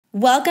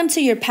Welcome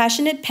to your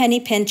Passionate Penny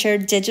Pincher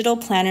digital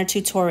planner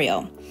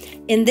tutorial.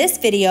 In this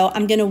video,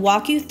 I'm going to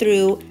walk you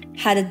through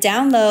how to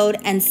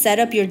download and set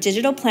up your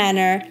digital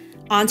planner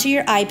onto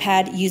your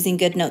iPad using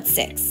Goodnotes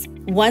 6.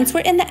 Once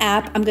we're in the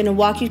app, I'm going to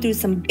walk you through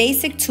some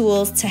basic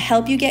tools to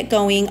help you get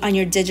going on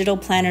your digital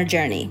planner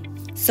journey.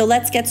 So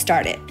let's get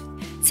started.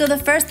 So the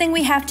first thing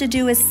we have to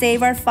do is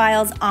save our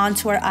files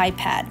onto our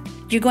iPad.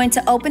 You're going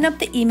to open up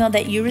the email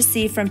that you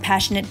received from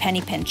Passionate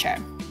Penny Pincher.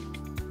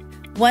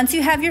 Once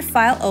you have your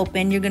file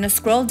open, you're going to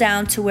scroll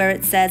down to where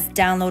it says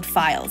Download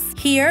Files.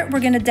 Here, we're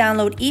going to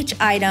download each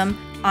item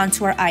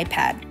onto our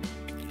iPad.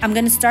 I'm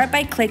going to start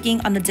by clicking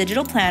on the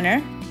digital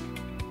planner.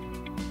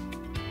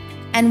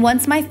 And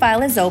once my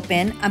file is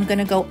open, I'm going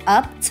to go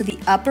up to the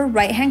upper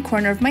right-hand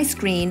corner of my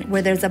screen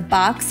where there's a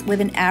box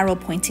with an arrow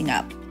pointing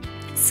up.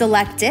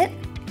 Select it,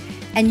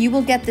 and you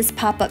will get this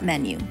pop-up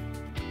menu.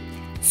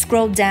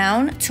 Scroll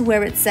down to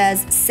where it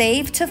says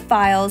Save to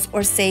Files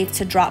or Save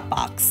to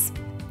Dropbox.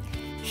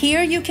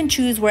 Here you can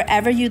choose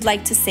wherever you'd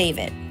like to save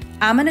it.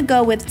 I'm going to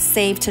go with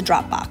Save to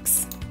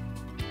Dropbox.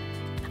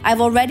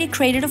 I've already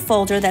created a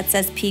folder that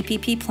says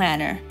PPP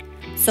Planner,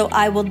 so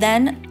I will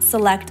then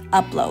select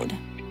Upload.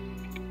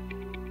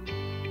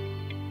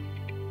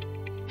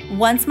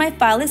 Once my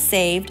file is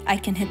saved, I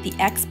can hit the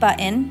X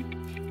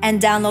button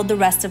and download the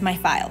rest of my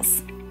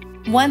files.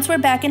 Once we're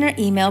back in our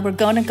email, we're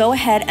going to go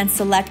ahead and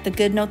select the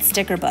Goodnotes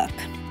sticker book.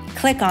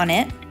 Click on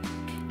it.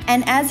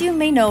 And as you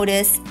may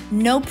notice,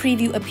 no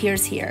preview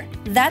appears here.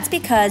 That's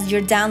because you're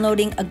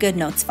downloading a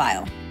Goodnotes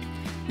file.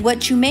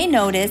 What you may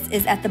notice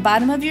is at the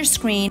bottom of your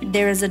screen,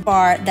 there is a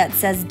bar that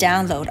says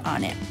Download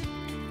on it.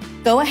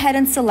 Go ahead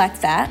and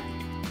select that,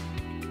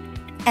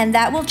 and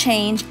that will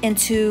change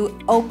into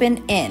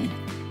Open In.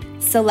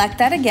 Select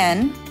that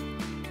again,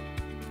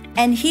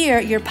 and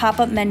here your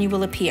pop-up menu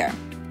will appear.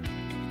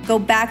 Go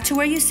back to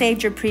where you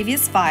saved your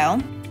previous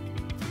file,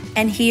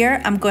 and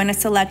here I'm going to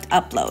select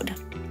Upload.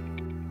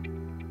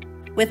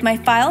 With my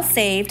file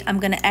saved, I'm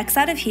going to X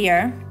out of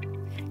here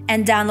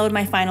and download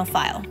my final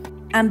file.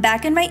 I'm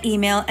back in my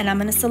email and I'm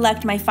going to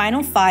select my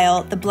final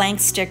file, the blank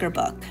sticker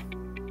book.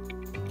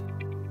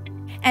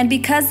 And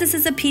because this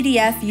is a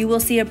PDF, you will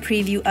see a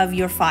preview of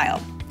your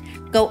file.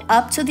 Go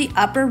up to the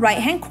upper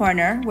right-hand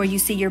corner where you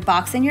see your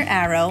box and your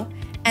arrow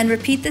and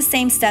repeat the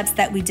same steps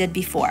that we did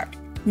before.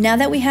 Now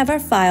that we have our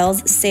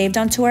files saved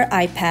onto our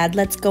iPad,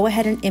 let's go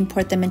ahead and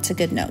import them into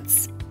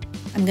Goodnotes.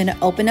 I'm going to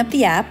open up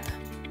the app.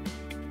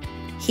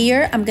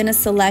 Here, I'm going to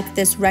select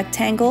this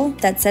rectangle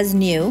that says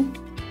New.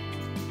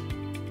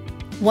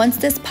 Once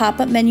this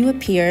pop-up menu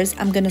appears,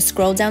 I'm going to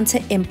scroll down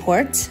to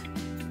Import.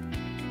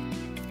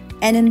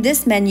 And in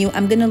this menu,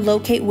 I'm going to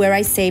locate where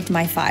I saved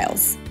my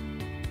files.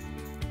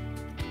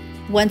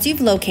 Once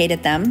you've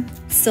located them,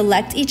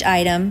 select each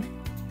item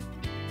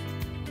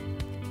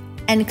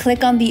and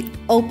click on the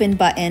Open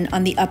button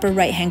on the upper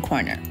right-hand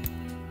corner.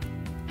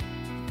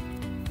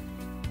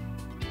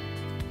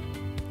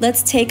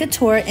 Let's take a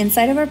tour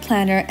inside of our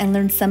planner and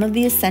learn some of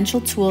the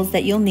essential tools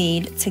that you'll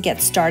need to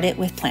get started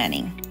with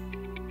planning.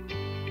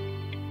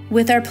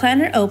 With our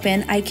planner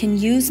open, I can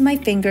use my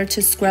finger to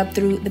scrub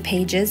through the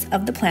pages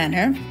of the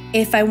planner.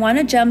 If I want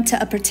to jump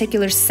to a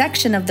particular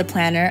section of the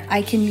planner,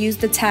 I can use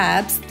the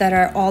tabs that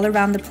are all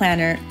around the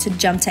planner to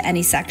jump to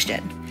any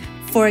section.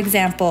 For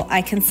example,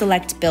 I can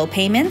select Bill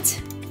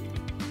Payment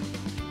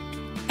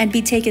and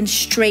be taken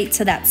straight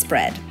to that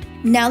spread.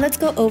 Now let's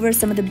go over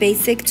some of the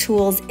basic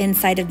tools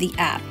inside of the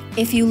app.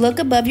 If you look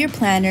above your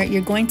planner,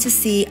 you're going to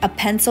see a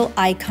pencil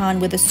icon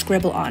with a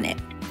scribble on it.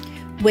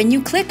 When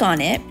you click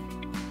on it,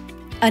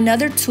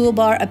 another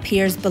toolbar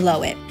appears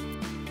below it.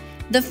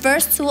 The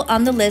first tool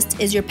on the list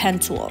is your pen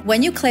tool.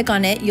 When you click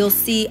on it, you'll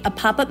see a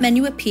pop-up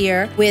menu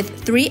appear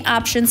with 3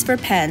 options for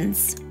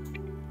pens.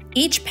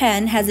 Each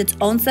pen has its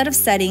own set of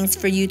settings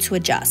for you to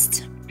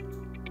adjust.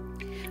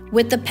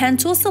 With the pen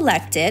tool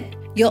selected,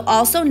 you'll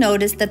also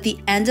notice that the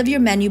end of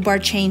your menu bar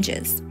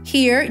changes.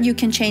 Here, you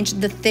can change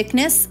the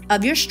thickness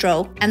of your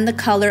stroke and the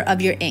color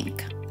of your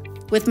ink.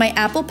 With my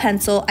Apple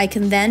Pencil, I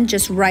can then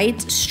just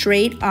write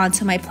straight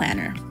onto my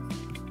planner.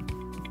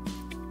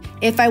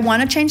 If I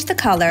want to change the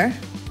color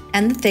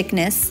and the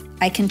thickness,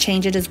 I can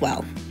change it as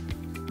well.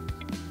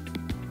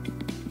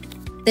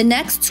 The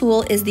next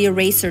tool is the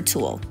Eraser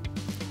tool.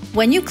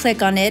 When you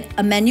click on it,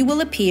 a menu will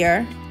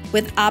appear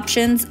with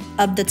options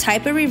of the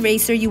type of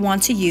eraser you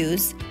want to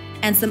use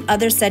and some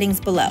other settings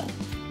below.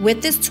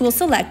 With this tool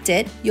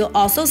selected, you'll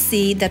also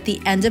see that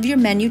the end of your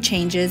menu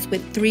changes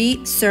with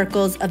 3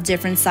 circles of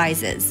different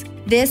sizes.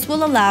 This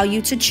will allow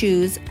you to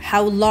choose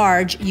how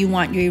large you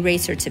want your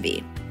eraser to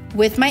be.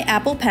 With my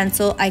Apple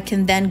Pencil, I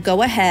can then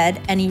go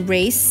ahead and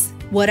erase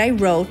what I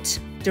wrote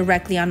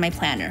directly on my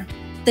planner.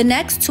 The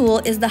next tool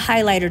is the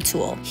highlighter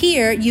tool.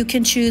 Here, you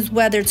can choose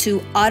whether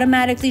to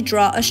automatically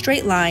draw a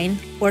straight line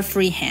or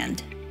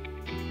freehand.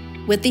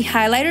 With the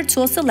highlighter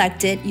tool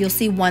selected, you'll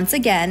see once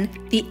again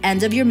the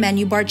end of your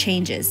menu bar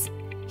changes.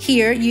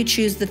 Here, you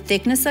choose the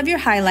thickness of your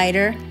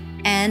highlighter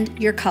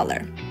and your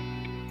color.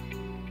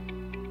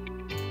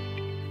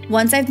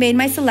 Once I've made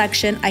my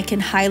selection, I can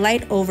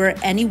highlight over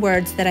any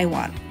words that I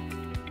want.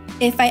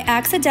 If I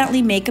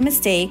accidentally make a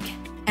mistake,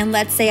 and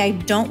let's say I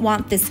don't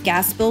want this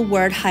gas bill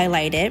word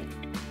highlighted,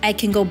 I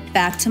can go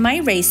back to my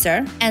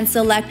eraser and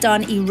select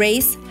on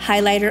Erase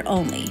Highlighter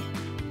Only.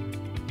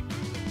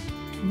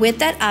 With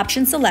that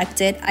option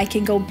selected, I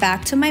can go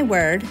back to my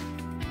word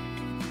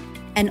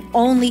and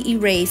only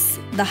erase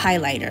the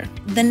highlighter.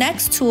 The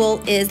next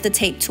tool is the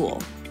tape tool.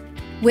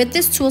 With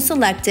this tool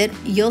selected,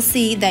 you'll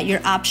see that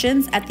your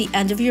options at the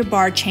end of your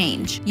bar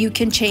change. You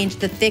can change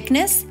the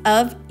thickness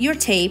of your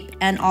tape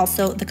and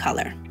also the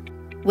color.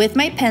 With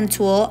my pen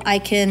tool, I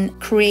can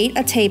create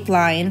a tape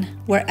line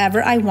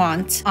wherever I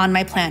want on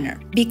my planner.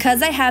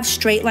 Because I have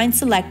straight line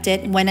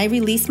selected, when I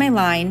release my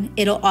line,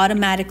 it'll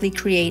automatically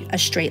create a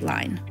straight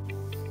line.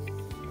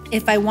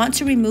 If I want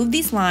to remove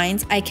these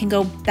lines, I can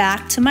go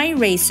back to my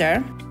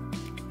eraser,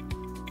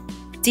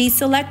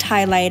 deselect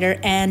highlighter,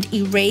 and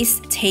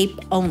erase tape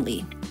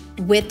only.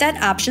 With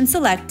that option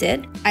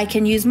selected, I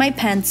can use my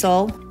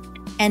pencil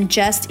and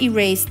just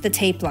erase the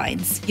tape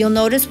lines. You'll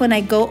notice when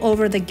I go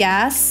over the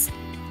gas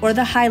or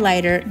the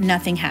highlighter,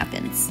 nothing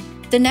happens.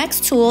 The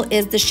next tool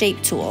is the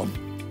shape tool.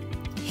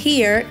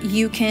 Here,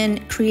 you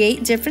can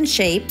create different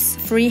shapes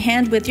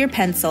freehand with your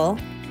pencil,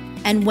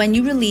 and when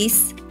you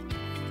release,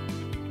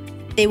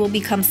 they will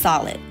become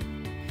solid.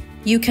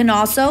 You can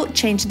also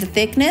change the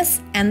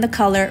thickness and the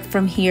color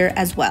from here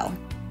as well.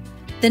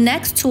 The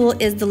next tool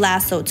is the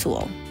Lasso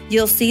Tool.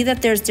 You'll see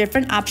that there's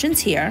different options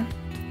here,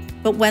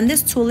 but when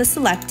this tool is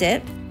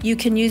selected, you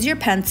can use your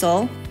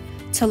pencil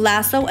to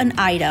lasso an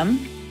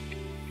item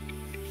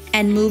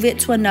and move it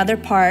to another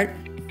part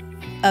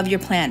of your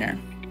planner.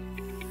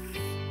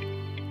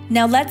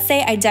 Now let's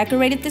say I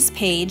decorated this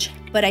page,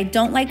 but I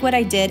don't like what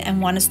I did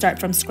and want to start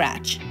from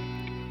scratch.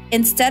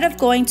 Instead of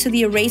going to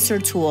the eraser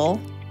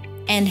tool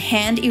and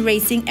hand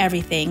erasing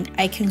everything,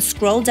 I can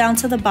scroll down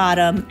to the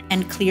bottom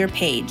and clear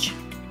page.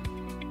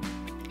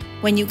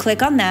 When you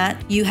click on that,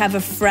 you have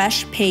a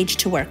fresh page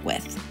to work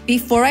with.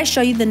 Before I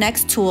show you the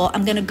next tool,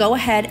 I'm going to go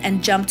ahead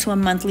and jump to a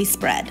monthly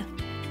spread.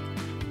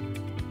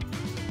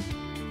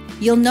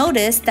 You'll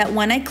notice that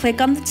when I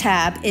click on the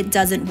tab, it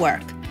doesn't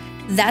work.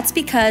 That's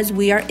because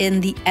we are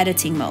in the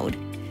editing mode.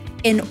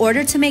 In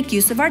order to make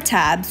use of our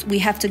tabs, we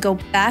have to go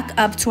back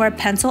up to our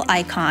pencil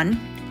icon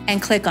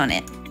and click on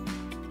it.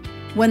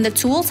 When the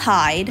tools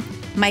hide,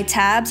 my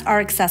tabs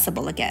are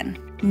accessible again.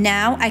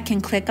 Now I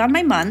can click on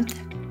my month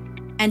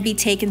and be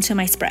taken to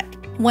my spread.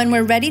 When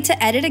we're ready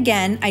to edit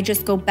again, I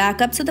just go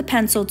back up to the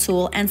pencil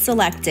tool and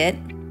select it,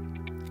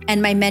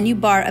 and my menu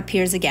bar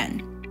appears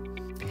again.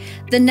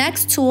 The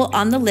next tool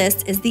on the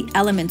list is the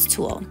Elements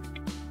tool.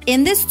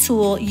 In this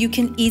tool, you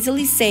can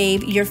easily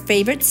save your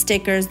favorite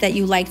stickers that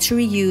you like to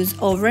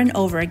reuse over and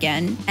over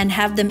again and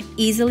have them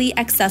easily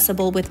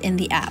accessible within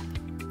the app.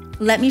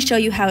 Let me show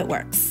you how it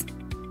works.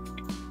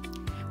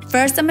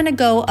 First, I'm going to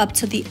go up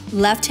to the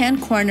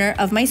left-hand corner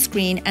of my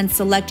screen and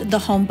select the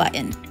Home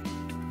button.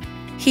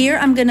 Here,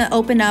 I'm going to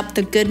open up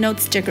the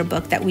Goodnotes sticker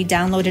book that we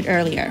downloaded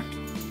earlier.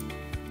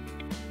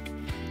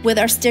 With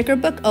our sticker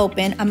book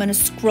open, I'm going to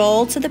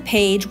scroll to the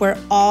page where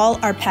all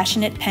our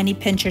Passionate Penny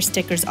Pincher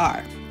stickers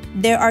are.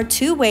 There are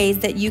two ways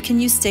that you can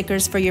use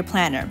stickers for your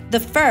planner. The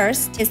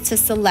first is to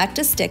select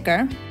a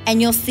sticker,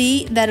 and you'll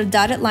see that a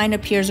dotted line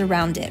appears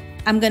around it.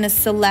 I'm going to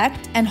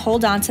select and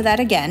hold on to that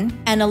again,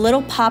 and a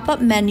little pop-up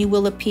menu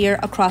will appear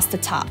across the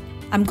top.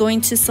 I'm going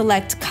to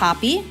select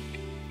Copy.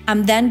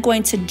 I'm then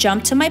going to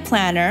jump to my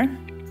planner.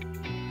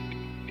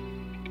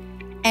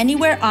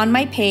 Anywhere on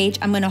my page,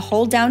 I'm going to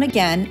hold down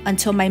again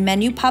until my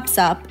menu pops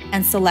up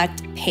and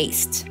select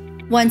Paste.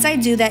 Once I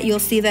do that, you'll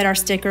see that our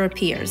sticker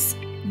appears.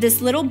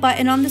 This little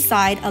button on the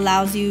side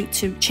allows you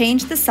to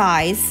change the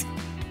size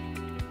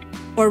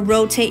or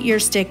rotate your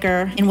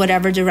sticker in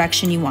whatever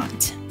direction you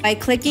want. By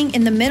clicking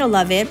in the middle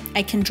of it,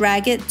 I can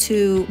drag it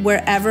to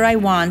wherever I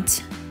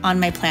want on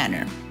my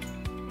planner.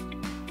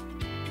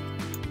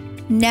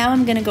 Now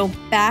I'm going to go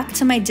back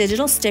to my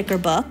digital sticker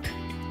book,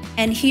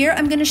 and here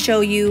I'm going to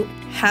show you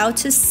how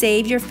to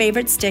save your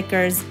favorite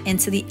stickers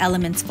into the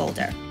Elements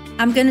folder.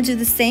 I'm going to do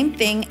the same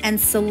thing and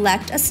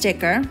select a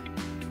sticker.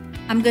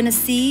 I'm going to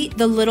see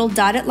the little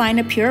dotted line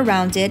appear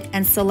around it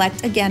and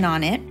select again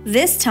on it.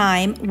 This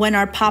time, when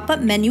our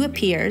pop-up menu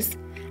appears,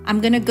 I'm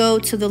going to go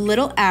to the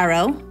little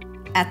arrow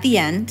at the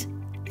end,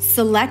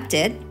 select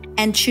it,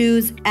 and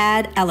choose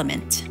Add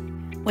Element.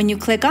 When you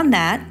click on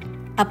that,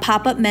 a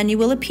pop-up menu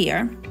will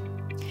appear,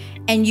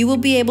 and you will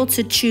be able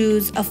to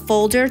choose a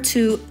folder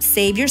to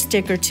save your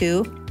sticker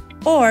to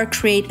or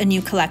create a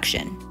new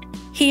collection.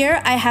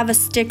 Here I have a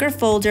sticker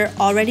folder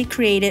already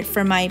created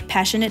for my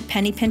Passionate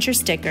Penny Pincher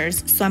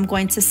stickers, so I'm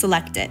going to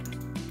select it.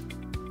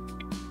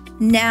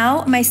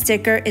 Now my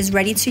sticker is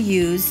ready to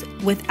use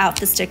without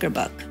the sticker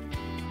book.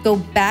 Go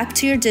back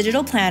to your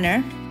digital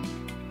planner,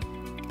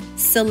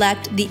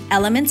 select the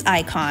Elements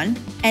icon,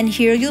 and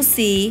here you'll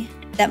see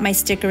that my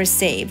sticker is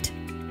saved.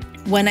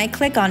 When I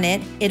click on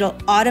it, it'll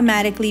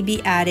automatically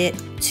be added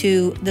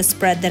to the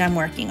spread that I'm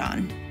working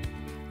on.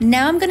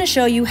 Now I'm going to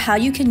show you how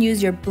you can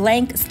use your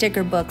blank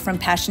sticker book from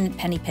Passionate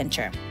Penny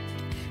Pincher.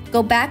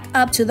 Go back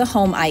up to the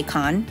Home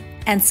icon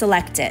and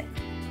select it.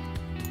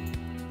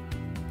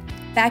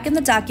 Back in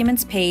the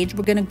Documents page,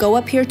 we're going to go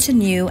up here to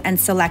New and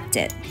select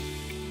it.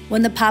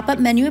 When the pop-up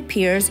menu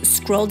appears,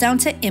 scroll down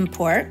to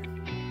Import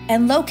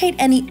and locate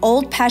any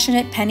old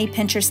Passionate Penny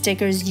Pincher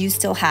stickers you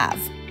still have.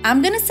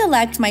 I'm going to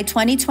select my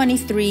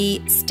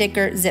 2023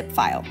 sticker zip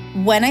file.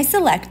 When I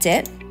select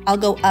it, I'll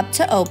go up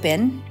to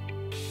Open,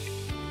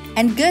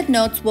 and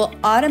Goodnotes will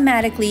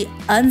automatically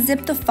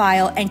unzip the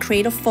file and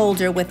create a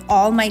folder with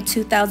all my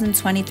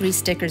 2023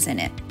 stickers in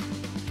it.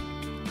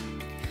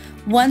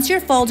 Once your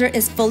folder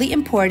is fully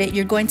imported,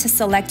 you're going to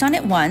select on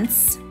it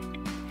once,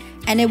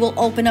 and it will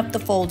open up the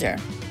folder.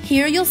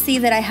 Here you'll see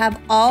that I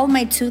have all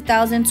my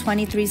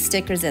 2023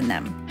 stickers in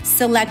them.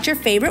 Select your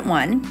favorite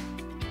one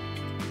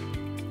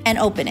and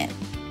open it.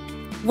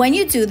 When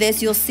you do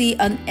this, you'll see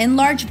an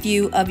enlarged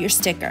view of your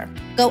sticker.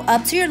 Go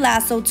up to your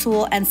Lasso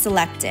tool and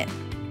select it.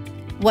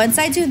 Once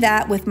I do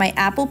that with my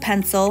Apple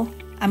Pencil,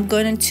 I'm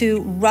going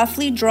to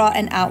roughly draw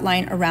an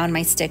outline around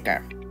my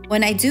sticker.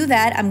 When I do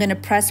that, I'm going to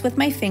press with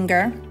my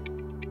finger,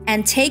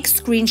 and Take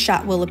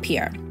Screenshot will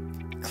appear.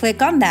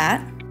 Click on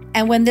that,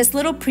 and when this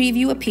little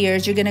preview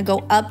appears, you're going to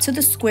go up to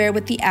the square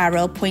with the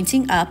arrow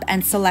pointing up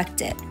and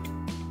select it.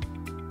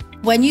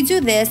 When you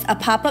do this, a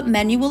pop-up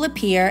menu will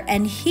appear,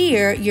 and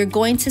here you're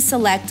going to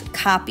select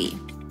Copy.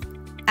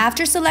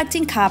 After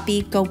selecting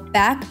Copy, go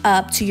back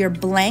up to your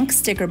blank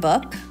sticker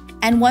book,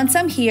 and once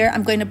I'm here,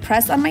 I'm going to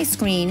press on my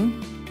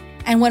screen,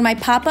 and when my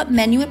pop-up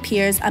menu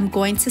appears, I'm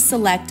going to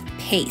select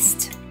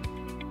Paste.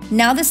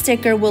 Now the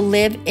sticker will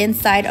live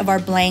inside of our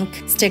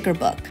blank sticker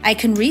book. I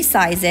can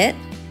resize it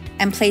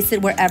and place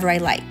it wherever I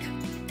like.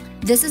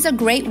 This is a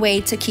great way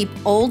to keep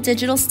old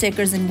digital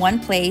stickers in one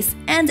place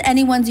and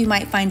any ones you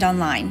might find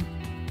online.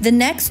 The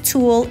next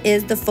tool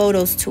is the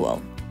Photos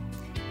tool.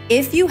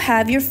 If you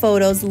have your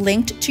photos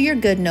linked to your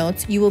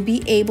Goodnotes, you will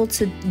be able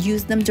to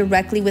use them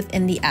directly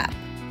within the app.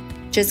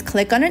 Just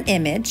click on an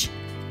image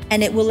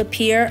and it will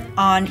appear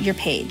on your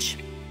page.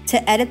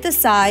 To edit the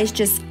size,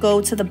 just go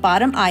to the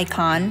bottom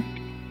icon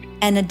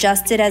and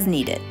adjust it as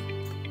needed.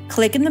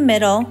 Click in the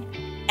middle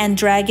and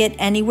drag it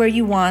anywhere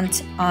you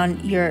want on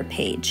your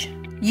page.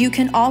 You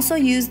can also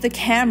use the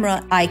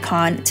camera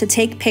icon to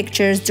take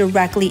pictures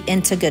directly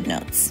into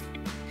Goodnotes.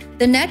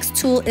 The next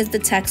tool is the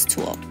Text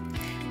tool.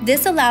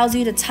 This allows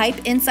you to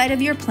type inside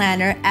of your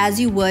planner as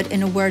you would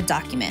in a Word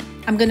document.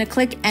 I'm going to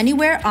click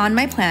anywhere on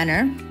my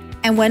planner,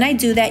 and when I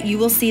do that, you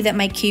will see that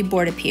my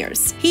keyboard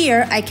appears.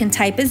 Here, I can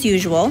type as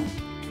usual,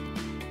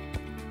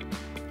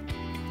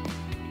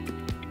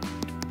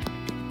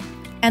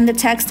 and the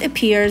text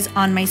appears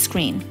on my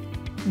screen.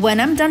 When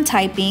I'm done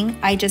typing,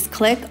 I just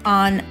click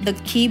on the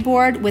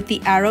keyboard with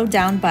the arrow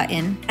down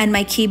button and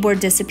my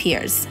keyboard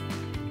disappears.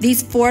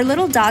 These 4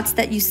 little dots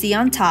that you see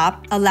on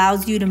top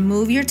allows you to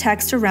move your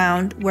text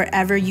around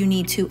wherever you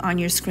need to on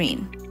your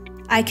screen.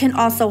 I can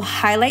also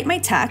highlight my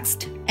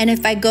text, and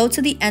if I go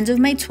to the end of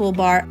my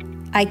toolbar,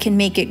 I can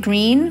make it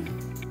green,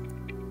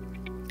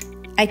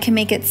 I can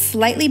make it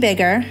slightly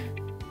bigger,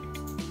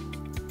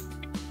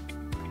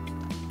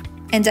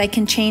 and I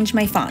can change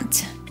my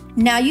font.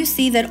 Now you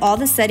see that all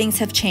the settings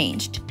have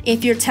changed.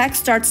 If your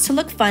text starts to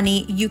look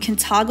funny, you can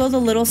toggle the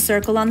little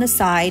circle on the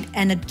side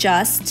and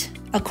adjust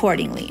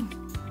accordingly.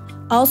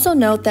 Also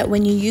note that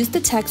when you use the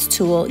Text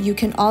tool, you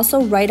can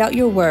also write out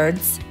your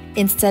words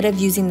instead of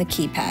using the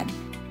keypad.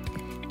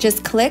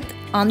 Just click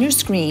on your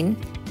screen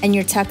and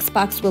your text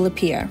box will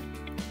appear.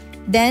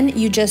 Then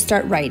you just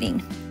start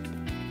writing.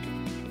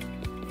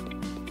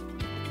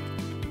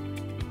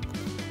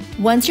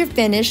 Once you're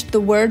finished,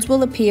 the words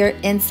will appear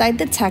inside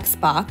the text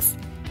box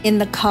in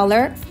the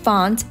color,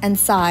 font, and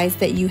size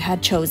that you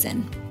had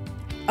chosen.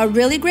 A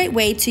really great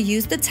way to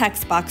use the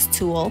text box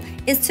tool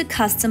is to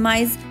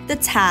customize the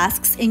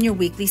tasks in your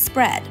weekly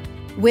spread.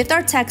 With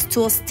our text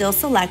tool still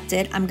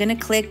selected, I'm going to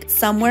click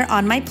somewhere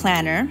on my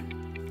planner,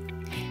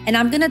 and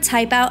I'm going to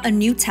type out a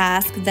new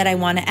task that I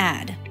want to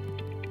add.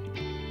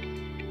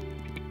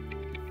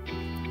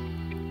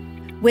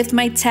 With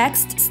my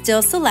text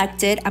still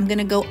selected, I'm going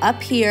to go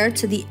up here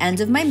to the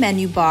end of my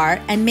menu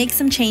bar and make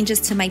some changes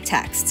to my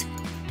text.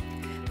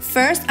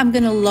 First, I'm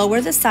going to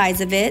lower the size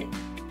of it.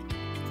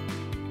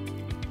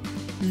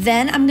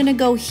 Then I'm going to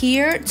go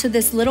here to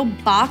this little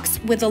box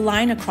with a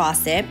line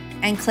across it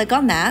and click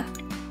on that.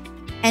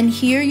 And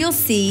here you'll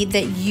see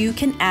that you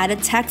can add a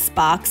text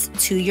box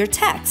to your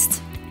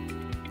text.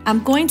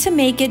 I'm going to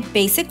make it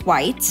basic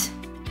white,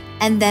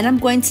 and then I'm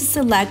going to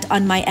select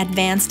on my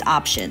advanced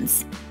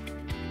options.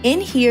 In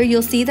here,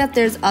 you'll see that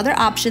there's other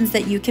options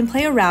that you can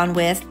play around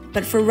with,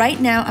 but for right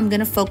now, I'm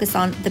going to focus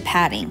on the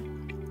padding.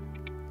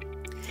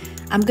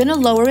 I'm going to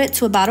lower it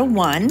to about a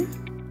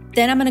 1.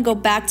 Then I'm going to go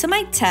back to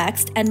my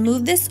text and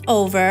move this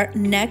over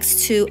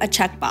next to a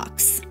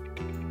checkbox.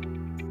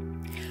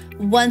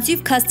 Once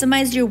you've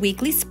customized your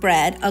weekly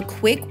spread, a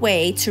quick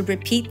way to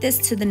repeat this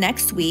to the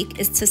next week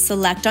is to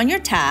select on your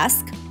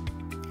task.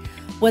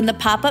 When the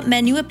pop-up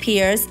menu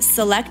appears,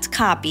 select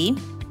Copy.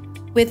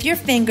 With your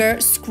finger,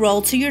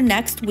 scroll to your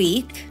next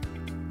week,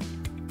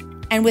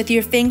 and with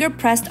your finger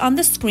pressed on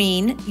the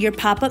screen, your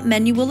pop-up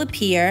menu will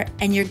appear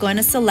and you're going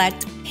to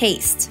select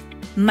Paste.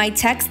 My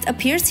text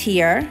appears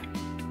here,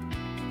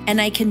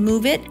 and I can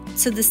move it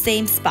to the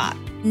same spot.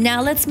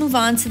 Now let's move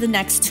on to the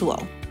next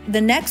tool.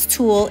 The next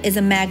tool is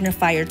a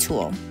magnifier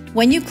tool.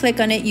 When you click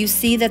on it, you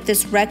see that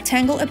this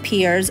rectangle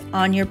appears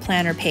on your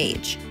planner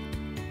page.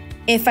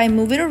 If I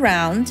move it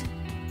around,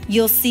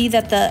 you'll see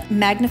that the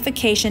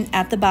magnification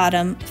at the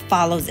bottom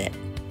follows it.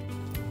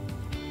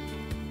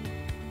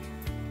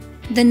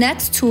 The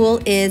next tool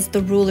is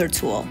the ruler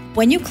tool.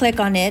 When you click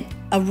on it,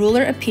 a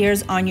ruler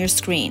appears on your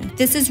screen.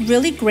 This is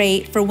really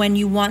great for when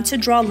you want to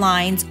draw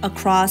lines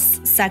across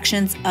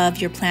sections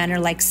of your planner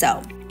like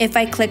so. If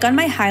I click on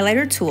my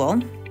highlighter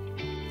tool,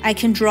 I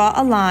can draw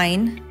a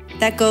line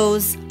that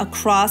goes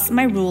across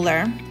my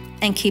ruler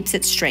and keeps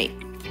it straight.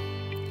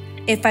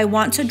 If I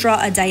want to draw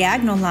a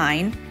diagonal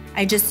line,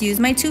 I just use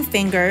my 2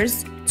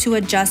 fingers to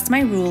adjust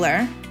my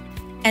ruler,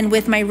 and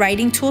with my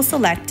writing tool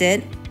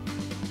selected,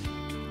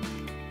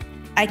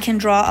 I can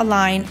draw a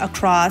line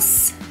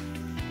across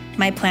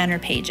my planner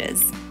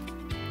pages.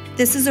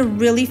 This is a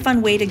really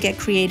fun way to get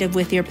creative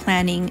with your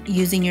planning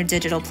using your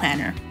digital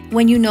planner.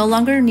 When you no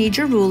longer need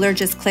your ruler,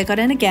 just click on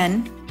it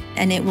again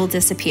and it will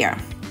disappear.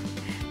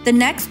 The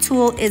next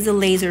tool is a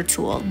laser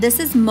tool. This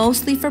is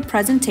mostly for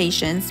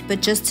presentations,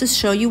 but just to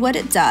show you what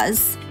it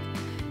does,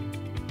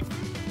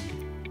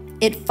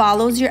 it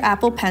follows your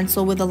Apple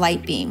Pencil with a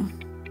light beam.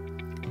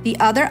 The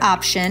other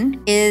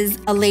option is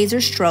a laser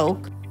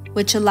stroke,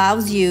 which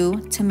allows you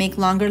to make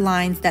longer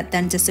lines that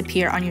then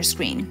disappear on your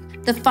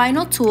screen. The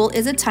final tool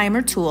is a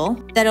timer tool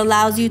that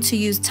allows you to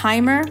use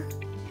timer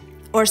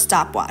or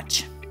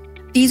stopwatch.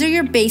 These are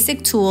your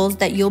basic tools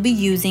that you'll be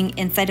using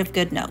inside of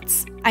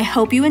Goodnotes. I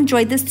hope you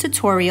enjoyed this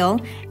tutorial,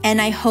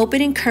 and I hope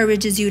it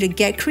encourages you to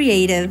get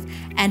creative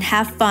and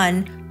have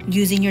fun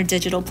using your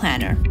digital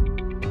planner.